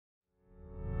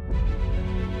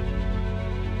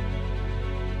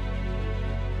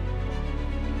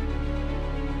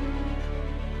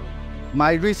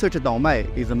My research domain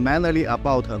is mainly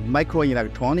about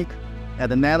microelectronic and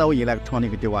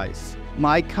nanoelectronic devices.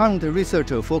 My current research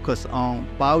focuses on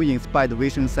bio-inspired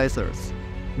vision sensors,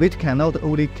 which can not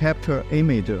only capture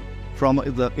image from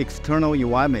the external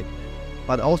environment,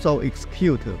 but also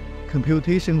execute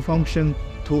computation function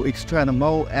to extract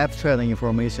more abstract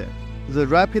information. The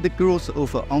rapid growth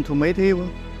of automotive,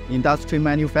 industrial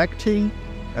manufacturing,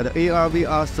 and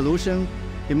AR/VR solutions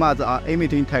demands an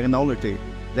imaging technology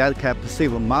that can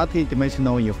perceive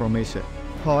multi-dimensional information.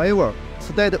 However,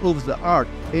 state-of-the-art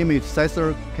image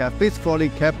sensor can faithfully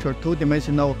capture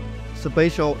two-dimensional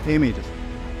spatial images,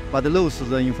 but lose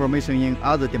the information in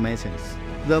other dimensions.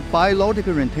 The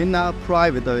biological retina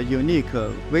provides a unique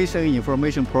vision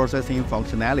information processing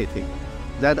functionality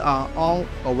that are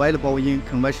unavailable in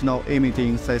conventional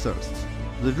imaging sensors.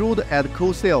 The rod and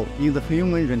core cell in the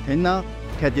human retina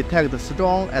can detect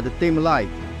strong and dim light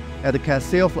and can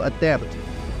self-adapt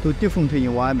to different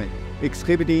environments,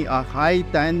 exhibiting a high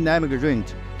dynamic range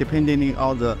depending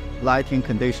on the lighting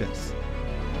conditions.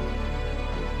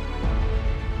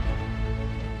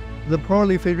 The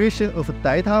proliferation of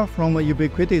data from a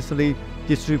ubiquitously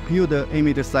distributed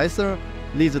image sensor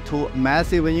leads to a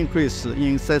massive increase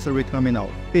in sensory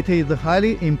terminals. It is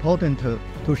highly important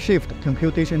to shift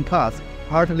computation tasks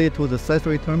partly to the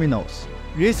sensory terminals.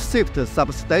 This shift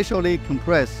substantially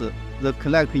compresses the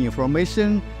collected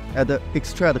information and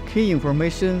extract key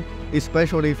information,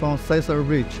 especially from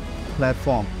sensor-rich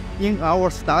platform. In our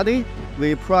study,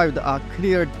 we provide a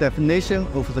clear definition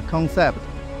of the concept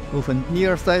of a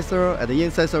near-sensor and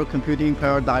in-sensor computing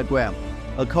paradigm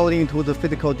according to the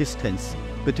physical distance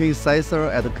between sensor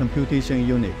and computation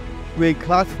unit. We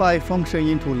classify function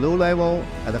into low-level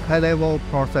and high-level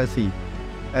processing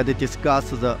and discuss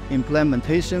the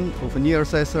implementation of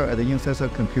near-sensor and in-sensor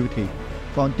computing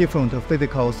from different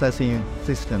physical sensing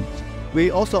systems.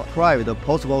 We also provide a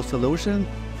possible solution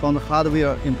from the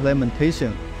hardware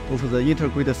implementation of the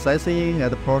integrated sensing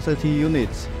and processing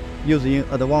units using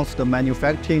advanced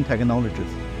manufacturing technologies.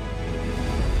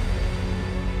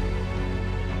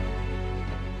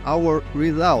 Our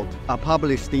results are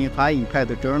published in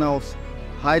high-impact journals,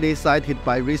 highly cited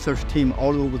by research teams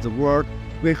all over the world.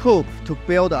 We hope to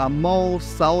build a more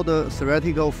solid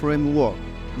theoretical framework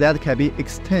that can be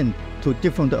extended to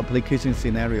different application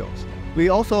scenarios. We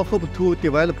also hope to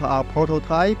develop a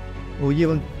prototype or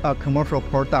even a commercial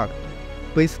product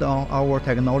based on our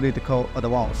technological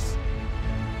advance.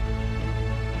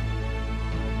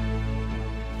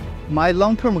 My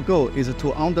long-term goal is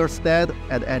to understand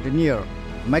and engineer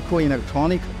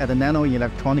microelectronic and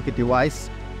nanoelectronic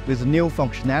devices with new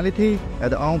functionality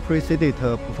and unprecedented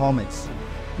performance.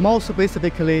 More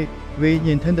specifically, we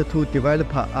intend to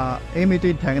develop an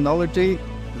imaging technology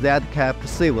that can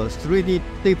perceive 3D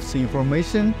depth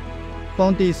information,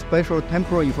 4D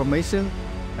spatial-temporal information,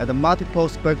 and multiple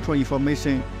spectral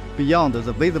information beyond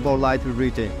the visible light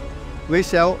region. We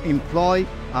shall employ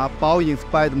a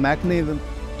bio-inspired mechanism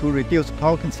to reduce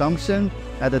power consumption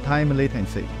and time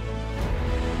latency.